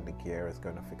think that the gear is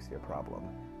going to fix your problem.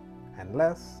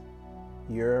 Unless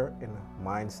you're in a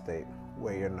mind state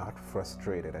where you're not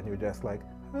frustrated and you're just like,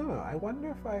 I wonder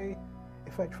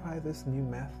if I try this new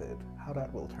method, how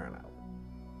that will turn out.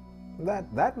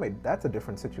 That's a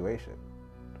different situation.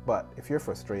 But if you're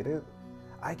frustrated,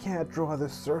 I can't draw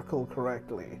this circle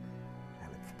correctly,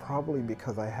 and it's probably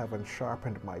because I haven't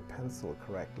sharpened my pencil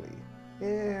correctly.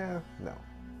 Yeah, no,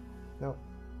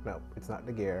 it's not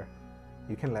the gear.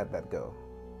 You can let that go.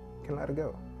 You can let it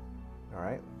go. All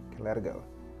right? You can let it go.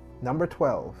 Number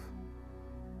 12.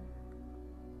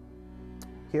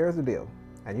 Here's the deal,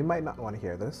 and you might not want to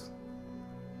hear this,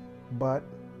 but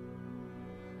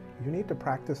you need to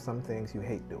practice some things you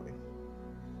hate doing.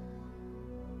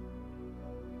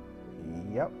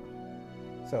 Yep.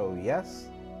 So yes,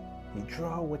 you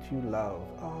draw what you love.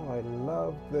 Oh, I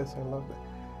love this, I love that.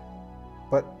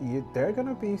 But there are going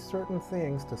to be certain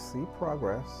things to see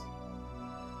progress.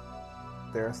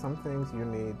 There are some things you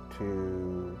need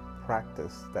to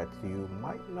practice that you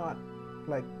might not,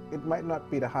 like, it might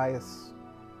not be the highest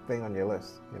thing on your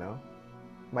list, you know?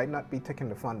 Might not be ticking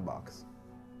the fun box.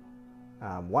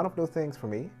 One of those things for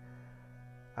me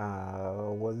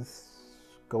was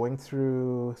going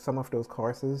through some of those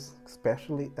courses,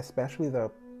 especially the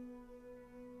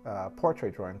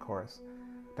portrait drawing course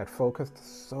that focused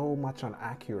so much on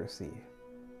accuracy.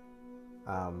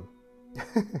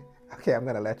 Okay, I'm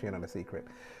gonna let you in on a secret.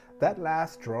 That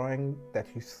last drawing that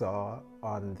you saw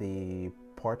on the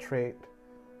portrait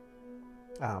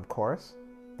course,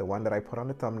 the one that I put on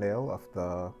the thumbnail of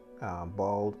the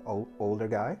bald older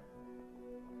guy,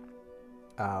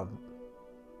 Um,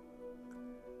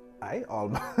 I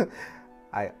almost,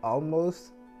 I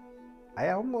almost, I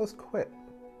almost quit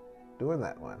doing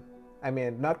that one. I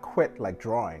mean, not quit like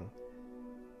drawing,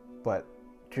 but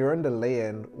during the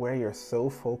lay-in where you're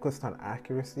so focused on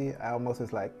accuracy, I almost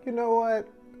was like, you know what?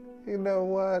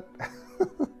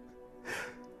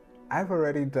 I've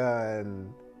already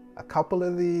done a couple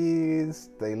of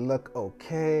these. They look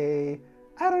okay.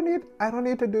 I don't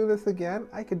need to do this again.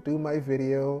 I could do my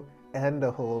video and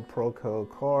the whole Proco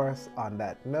course on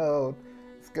that note.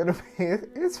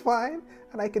 It's fine.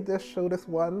 And I could just show this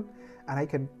one, and I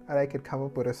could come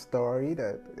up with a story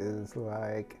that is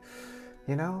like,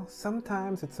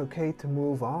 sometimes it's okay to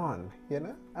move on,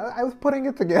 I was putting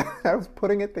it together. I was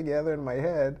putting it together in my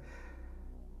head.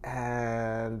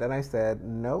 And then I said,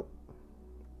 nope,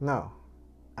 no,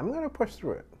 I'm going to push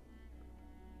through it.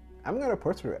 I'm going to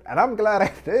push through it. And I'm glad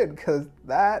I did, because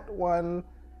that one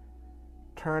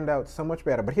turned out so much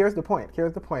better. But here's the point.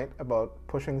 Here's the point about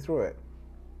pushing through it.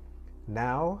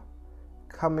 Now,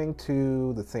 coming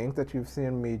to the things that you've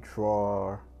seen me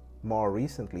draw more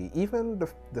recently, even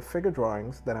the figure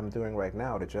drawings that I'm doing right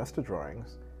now, the gesture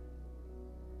drawings,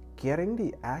 getting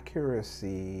the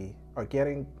accuracy, or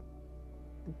getting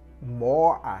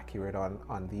more accurate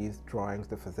on these drawings,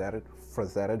 the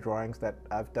Frazetta drawings that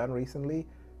I've done recently,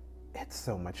 it's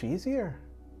so much easier.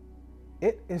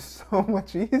 It is so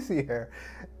much easier.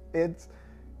 It's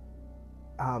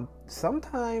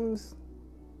sometimes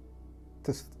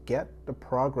to get the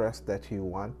progress that you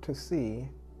want to see,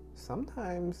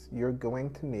 sometimes you're going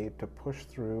to need to push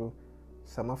through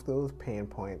some of those pain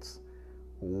points.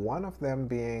 One of them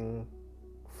being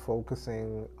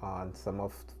focusing on some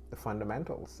of the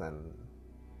fundamentals and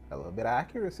a little bit of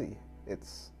accuracy.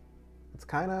 It's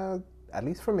kind of, at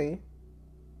least for me,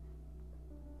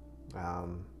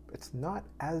 it's not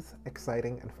as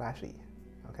exciting and flashy,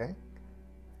 okay?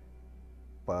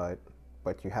 But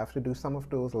you have to do some of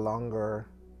those longer.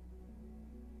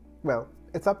 Well,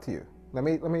 it's up to you. Let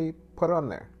me put it on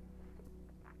there.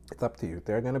 It's up to you.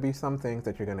 There are going to be some things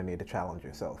that you're going to need to challenge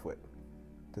yourself with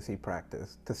to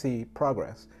see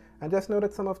progress. And just know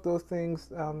that some of those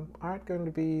things aren't going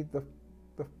to be the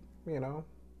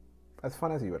as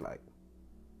fun as you would like.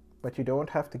 But you don't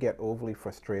have to get overly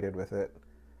frustrated with it.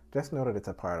 Just know that it's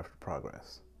a part of the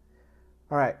progress.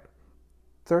 All right,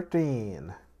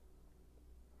 13.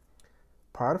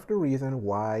 Part of the reason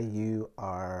why you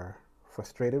are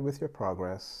frustrated with your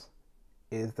progress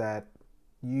is that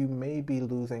you may be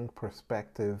losing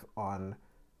perspective on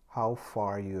how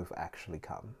far you've actually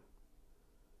come.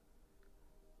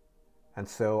 And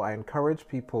so I encourage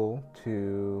people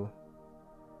to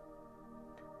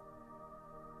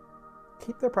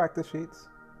keep their practice sheets,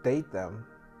 date them,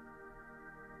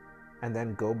 and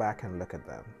then go back and look at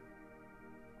them.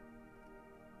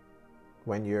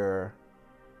 When you're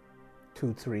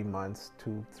 2, 3 months,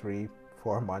 2, 3,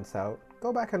 4 months out,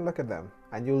 go back and look at them.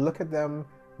 And you look at them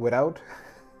without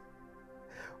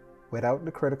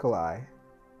the critical eye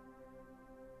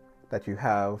that you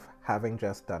have having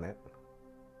just done it.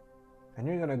 And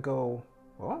you're gonna go,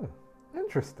 oh,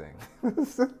 interesting.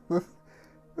 This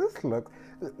looks,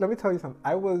 let me tell you something.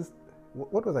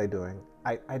 What was I doing?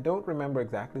 I don't remember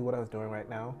exactly what I was doing right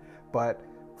now, but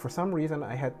for some reason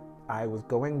I was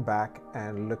going back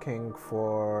and looking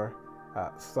for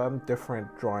some different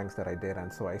drawings that I did,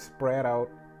 and so I spread out.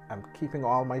 I'm keeping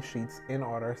all my sheets in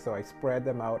order, so I spread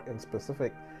them out in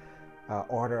specific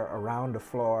order around the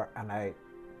floor, and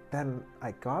then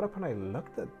I got up and I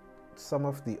looked at some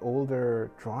of the older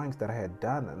drawings that I had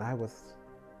done, and I was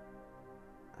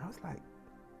like,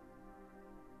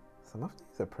 some of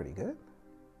these are pretty good.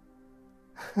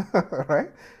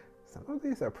 Right? Some of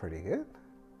these are pretty good.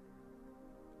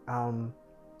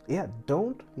 Yeah,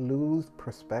 don't lose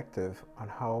perspective on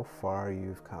how far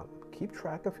you've come. Keep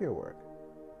track of your work.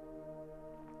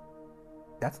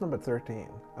 That's number 13.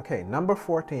 Okay, number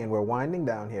 14. We're winding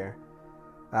down here.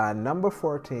 Number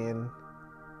 14.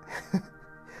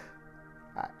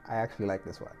 I actually like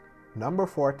this one. Number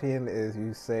 14 is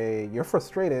you say you're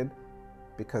frustrated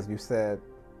because you said,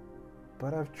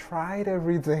 but I've tried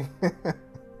everything.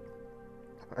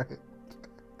 Right?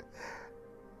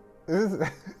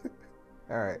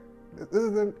 All right. This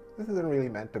isn't really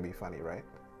meant to be funny, right?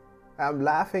 I'm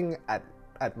laughing at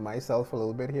myself a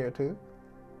little bit here too.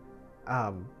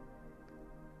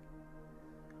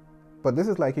 But this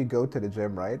is like you go to the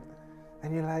gym, right?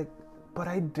 And you're like, but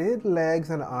I did legs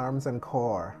and arms and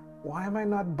core. Why am I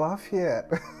not buff yet?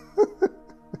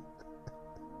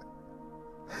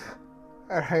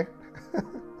 All right.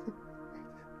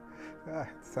 It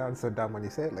sounds so dumb when you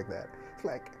say it like that. It's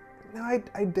like, No,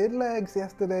 I did legs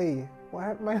yesterday. Why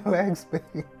aren't my legs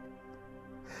big?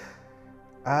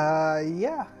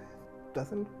 Yeah.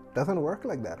 Doesn't work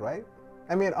like that, right?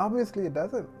 I mean, obviously it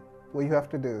doesn't. What you have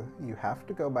to do, you have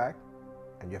to go back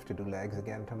and you have to do legs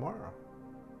again tomorrow.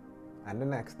 And the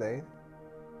next day,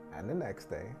 and the next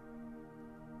day,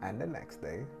 and the next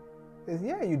day. Is,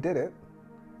 yeah, you did it.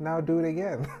 Now do it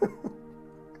again.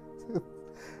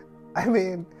 I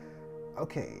mean,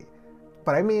 okay.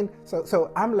 But I mean,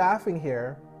 so I'm laughing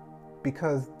here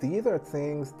because these are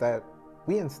things that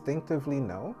we instinctively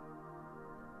know,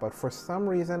 but for some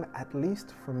reason, at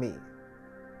least for me,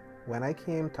 when I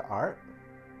came to art,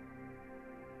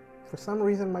 for some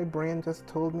reason my brain just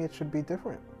told me it should be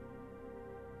different.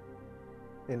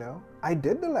 You know, I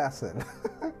did the lesson.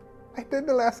 I did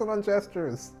the lesson on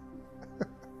gestures.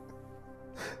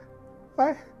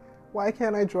 Why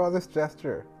can't I draw this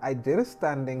gesture? I did a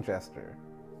standing gesture.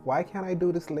 Why can't I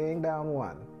do this laying down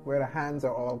one where the hands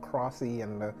are all crossy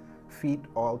and the feet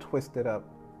all twisted up?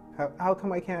 How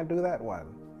come I can't do that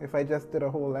one if I just did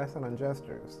a whole lesson on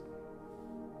gestures?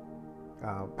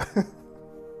 Yeah.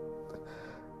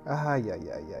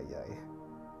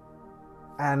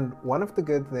 And one of the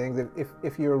good things,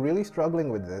 if you're really struggling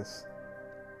with this,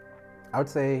 I would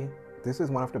say this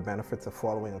is one of the benefits of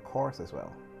following a course as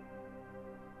well,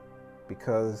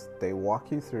 because they walk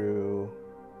you through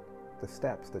the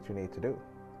steps that you need to do.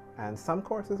 And some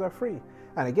courses are free.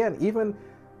 And again, even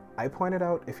I pointed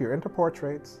out, if you're into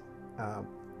portraits,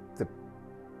 the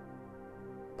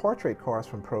portrait course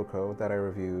from Proco that I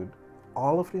reviewed,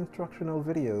 all of the instructional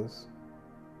videos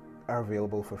are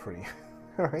available for free.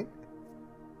 All right?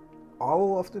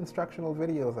 All of the instructional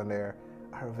videos on there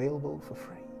are available for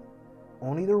free.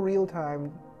 Only the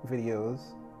real-time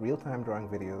videos, real-time drawing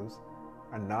videos,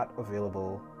 are not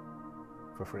available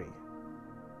for free.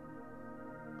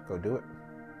 Go do it.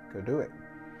 Go do it.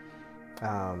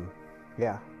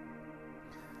 Yeah.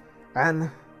 And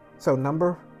so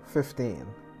number 15.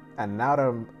 And now that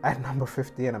I'm at number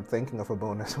 15, I'm thinking of a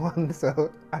bonus one,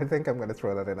 so I think I'm going to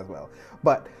throw that in as well.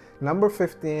 But number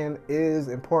 15 is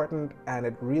important, and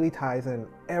it really ties in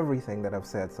everything that I've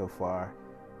said so far,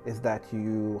 is that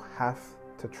you have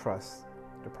to trust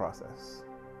the process,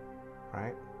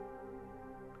 right?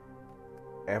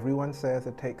 Everyone says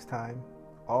it takes time.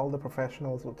 All the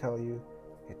professionals will tell you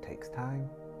it takes time.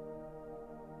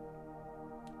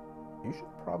 You should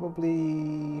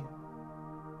probably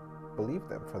believe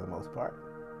them for the most part,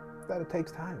 that it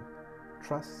takes time.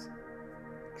 Trust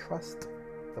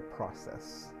the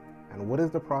process. And what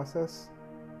is the process?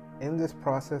 In this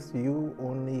process, you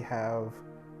only have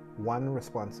one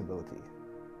responsibility.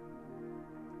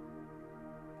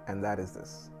 And that is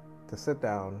this: to sit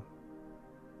down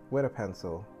with a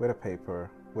pencil, with a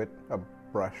paper, with a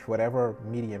brush, whatever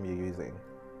medium you're using,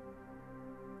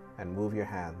 and move your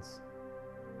hands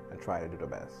and try to do the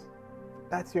best.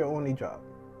 That's your only job.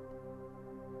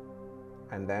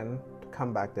 And then to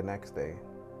come back the next day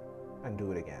and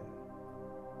do it again,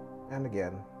 and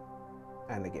again,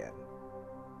 and again.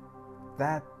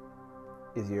 That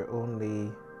is your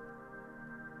only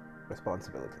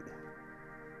responsibility.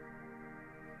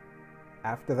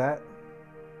 After that,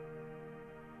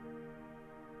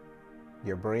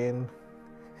 your brain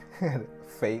and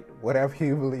fate, whatever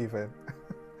you believe in,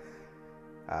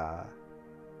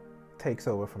 takes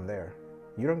over from there.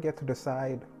 You don't get to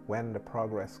decide when the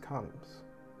progress comes.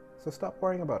 So stop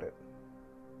worrying about it.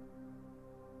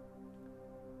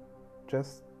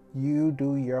 Just you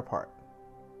do your part.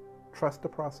 Trust the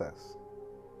process.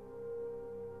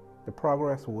 The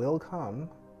progress will come,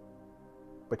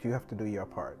 but you have to do your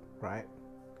part, right?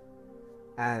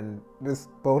 And this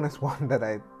bonus one that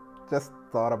I just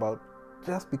thought about,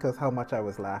 just because how much I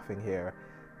was laughing here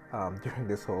during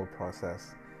this whole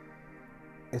process,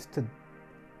 is to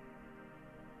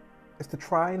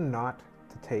try not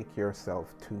to take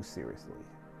yourself too seriously.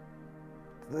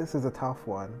 This is a tough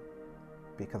one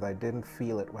because I didn't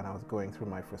feel it when I was going through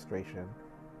my frustration.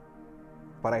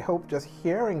 But I hope just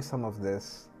hearing some of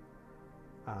this,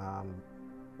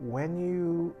 when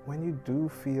you do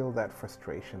feel that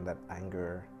frustration, that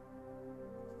anger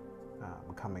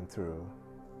coming through,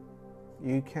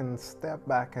 you can step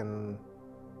back and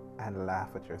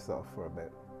laugh at yourself for a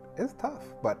bit. It's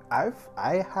tough, but I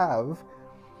have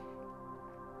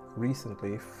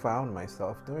recently found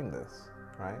myself doing this,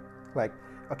 right? Like,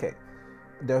 okay,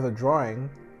 there's a drawing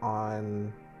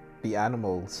on the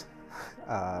animals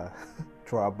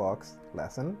draw box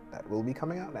lesson that will be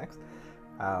coming out next,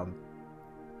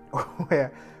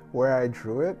 where I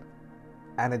drew it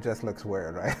and it just looks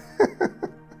weird, right?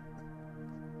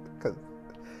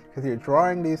 Because you're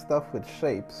drawing these stuff with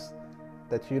shapes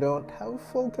that you don't have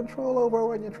full control over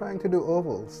when you're trying to do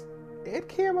ovals. It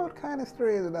came out kind of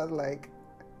strange, and I was like,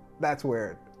 that's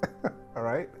weird. All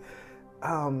right.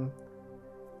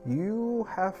 You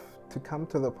have to come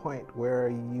to the point where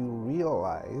you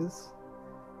realize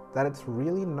that it's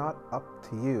really not up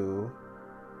to you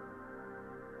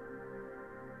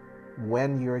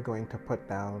when you're going to put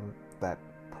down that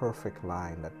perfect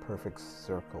line, that perfect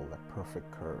circle, that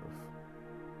perfect curve.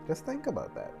 Just think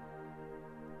about that.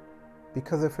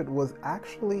 Because if it was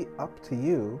actually up to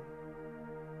you,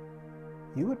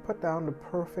 you would put down the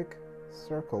perfect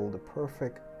circle, the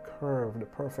perfect curve, the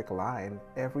perfect line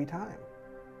every time.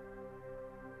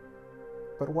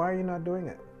 But why are you not doing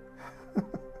it?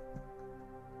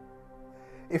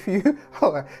 If you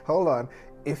hold on.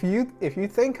 If you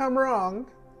think I'm wrong,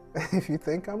 if you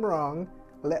think I'm wrong,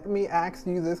 let me ask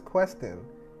you this question.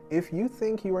 If you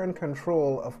think you are in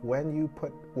control of when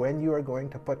you are going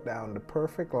to put down the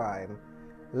perfect line,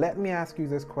 let me ask you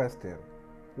this question.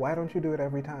 Why don't you do it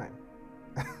every time?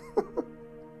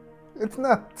 It's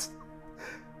not.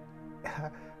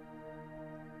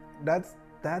 That's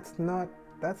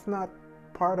not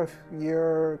part of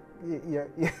your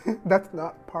that's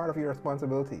not part of your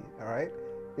responsibility, all right?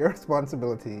 Your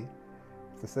responsibility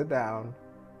is to sit down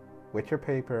with your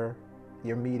paper,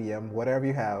 your medium, whatever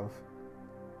you have,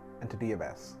 and to do your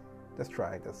best. Just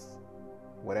try this.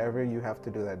 Whatever you have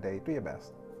to do that day, do your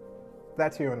best.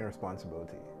 That's your only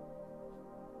responsibility.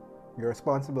 Your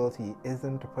responsibility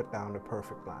isn't to put down the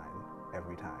perfect line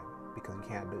every time, because you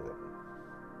can't do it.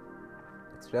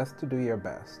 It's just to do your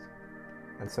best.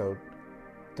 And so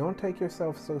don't take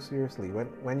yourself so seriously.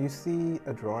 When you see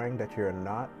a drawing that you're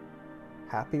not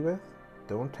happy with,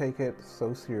 don't take it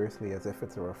so seriously as if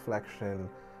it's a reflection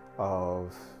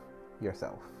of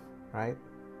yourself, right?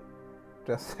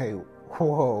 Just say,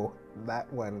 whoa,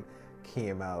 that one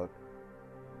came out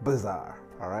bizarre,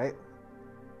 all right?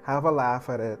 Have a laugh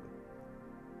at it,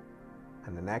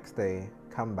 and the next day,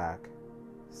 come back,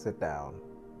 sit down,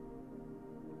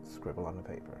 scribble on the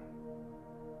paper.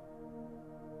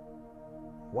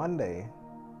 One day,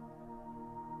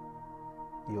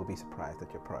 you'll be surprised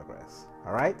at your progress.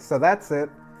 All right, so that's it.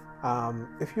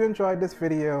 If you enjoyed this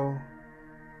video,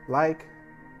 like,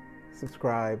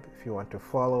 subscribe if you want to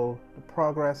follow the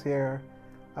progress here.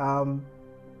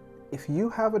 If you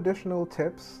have additional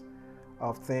tips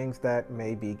of things that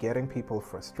may be getting people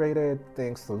frustrated,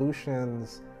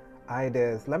 solutions,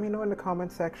 ideas, let me know in the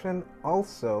comment section.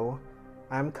 Also,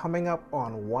 I'm coming up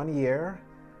on 1 year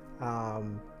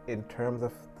in terms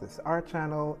of this art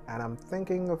channel, and I'm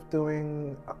thinking of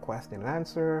doing a question and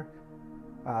answer.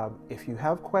 If you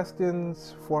have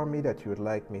questions for me that you would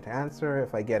like me to answer,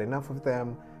 if I get enough of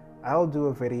them, I'll do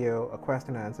a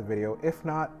question and answer video. If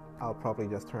not, I'll probably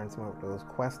just turn some of those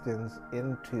questions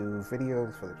into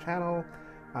videos for the channel.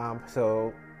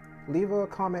 So leave a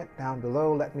comment down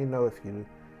below. Let me know if you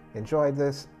enjoyed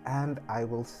this, and I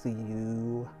will see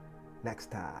you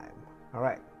next time. All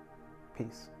right,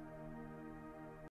 peace.